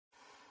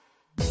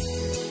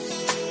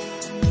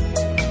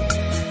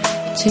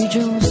集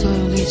中所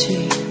有力气，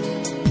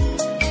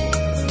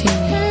听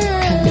你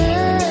看你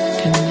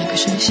的那个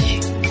讯息，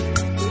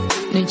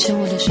你欠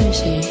我的讯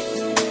息，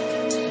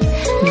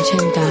你欠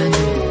答案的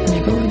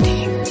那个问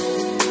题。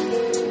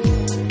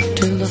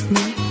Do you love me?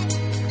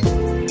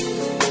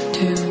 Do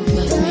you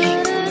love me?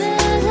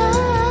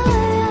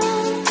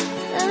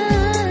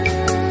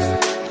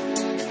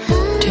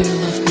 Do you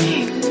love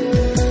me?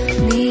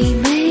 你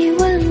没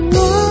问我，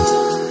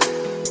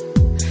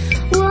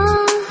我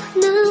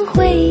能回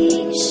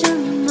应什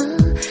么？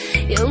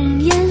用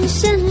眼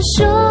神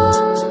说，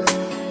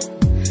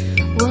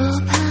我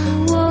怕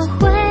我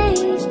会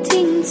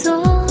听错。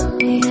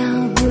要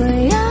不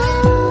要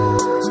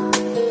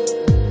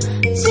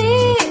继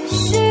续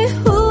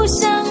互相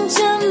折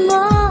磨？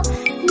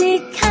你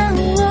看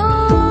我，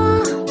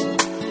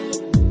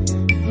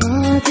我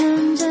等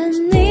着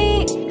你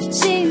寂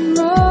寞。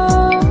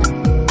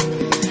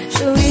手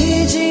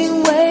已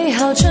经围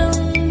好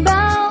城堡，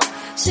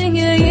心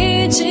也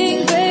已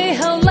经备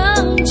好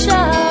浪潮，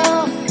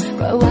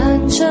快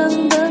完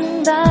成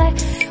等待，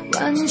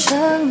完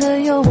成的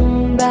拥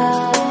抱。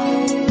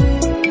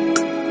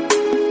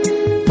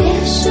别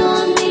说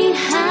你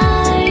还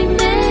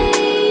没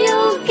有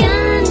感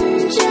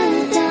觉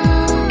到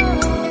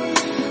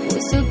我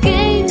所给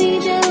你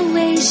的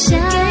微笑，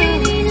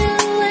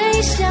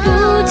不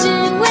止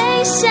微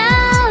笑。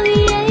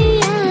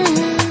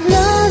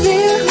Love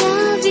you,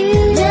 love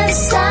you,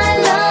 yes I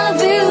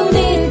love you， 你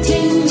听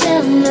见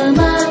了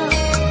吗？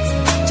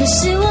这是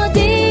我第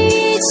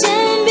一千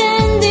遍、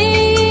第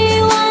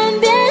一万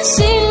遍心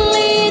里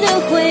的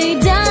回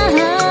答。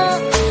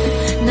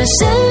那身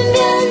边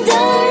的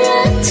人、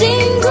经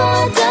过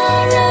的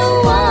人，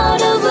我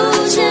都不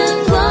牵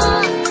挂，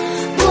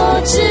我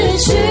只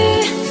去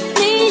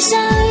你想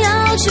要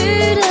去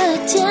的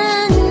天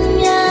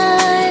涯。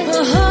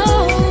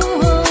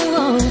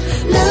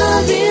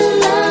Love you,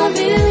 love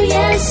you,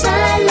 yes I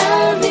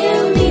love you，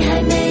 你还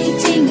没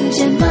听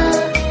见吗？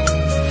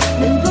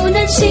能不能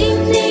请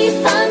你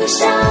放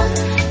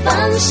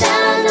下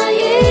那一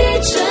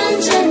瞬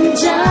挣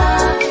扎？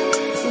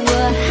我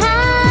害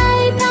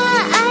怕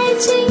爱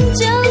情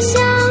就像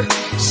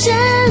盛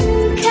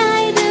开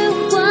的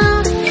花，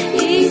一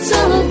错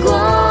过，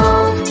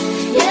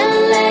眼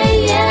泪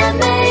也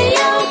没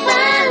有办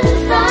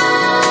法。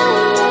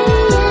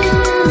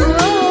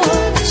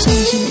相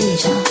信一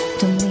场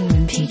都令人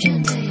疲倦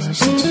的游戏，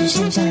只剩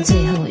下最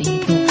后一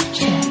步，却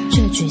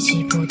举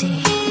棋不定。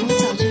我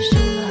早就输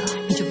了，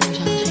你就不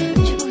相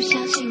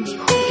信你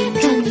会赢。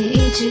看你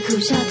一直苦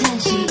笑叹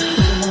息，我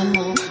的梦，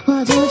我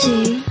丢弃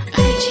爱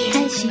情，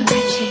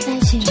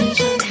真正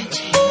感情，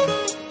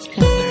两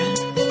个人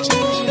真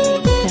的是两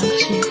个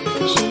心，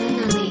谁在那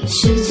里？时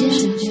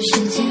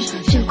间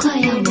就快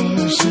要没有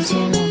时间，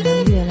我们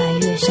越来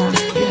越像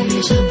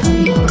朋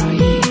友而已。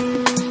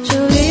手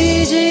已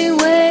经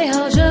围好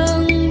城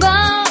堡，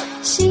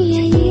心也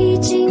已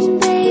经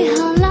备好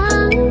浪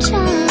潮，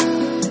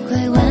快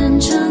完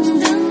成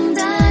等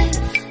待，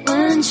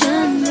完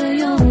成的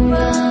拥抱。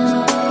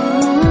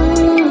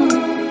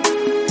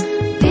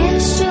别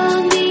说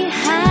你还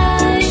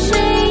没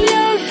有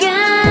感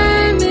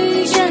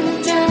觉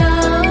到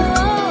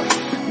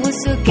我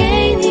所给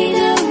你的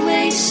微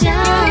笑，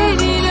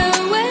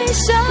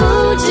不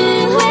止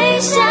微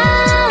笑。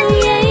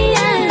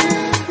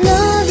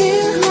Love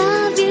you,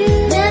 love you,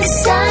 yes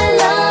I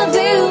love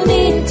you， 你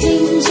听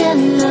见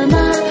了吗？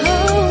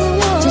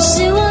这是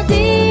我第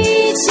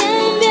一千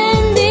遍、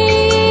第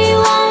一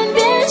万遍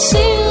心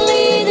里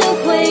的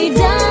回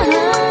答。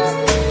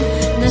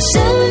那身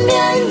边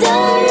的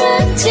人、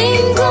经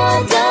过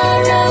的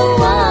人，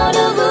我都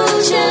不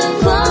牵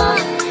挂，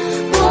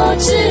我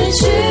只去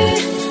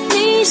你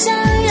想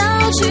要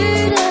去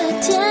的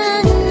天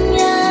涯。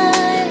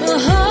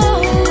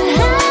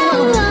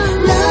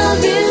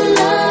Love you,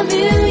 love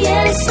you,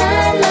 yes I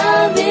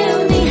love you，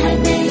 你还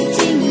没听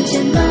见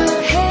吗？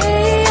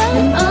能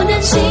不能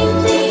请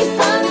你放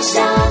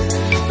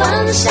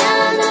下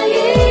那一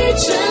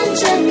瞬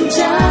挣扎？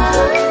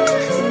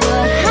我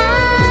害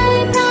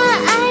怕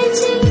爱情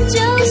就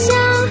像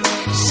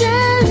盛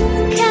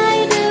开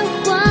的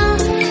花，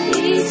一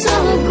错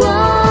过，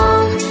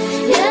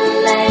眼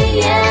泪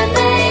也没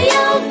有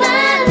办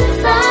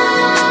法。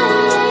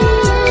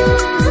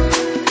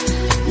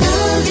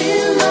Love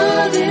you,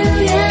 love you,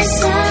 yes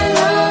I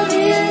love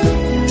you。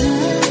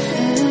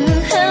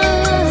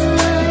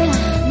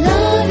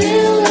 Love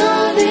you,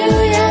 love you,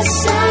 yes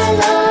I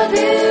love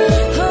you。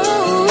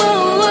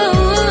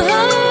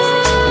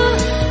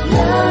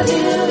 Love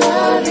you,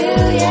 love you,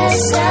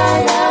 yes I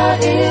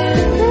love you。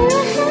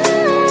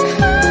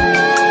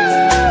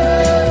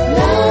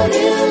 Love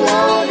you,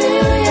 love you,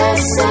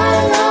 yes I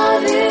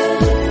love you。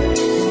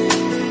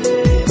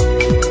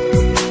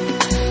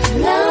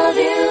 Love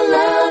you,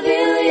 love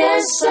you,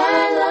 yes I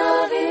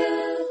love you。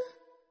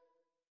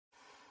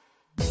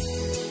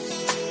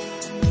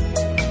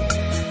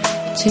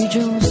 集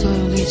中所有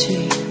力气，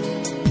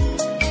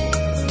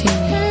听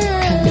你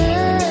看你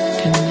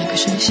的那个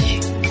讯息，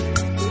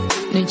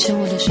你欠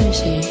我的讯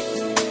息，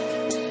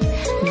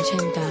你欠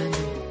答案。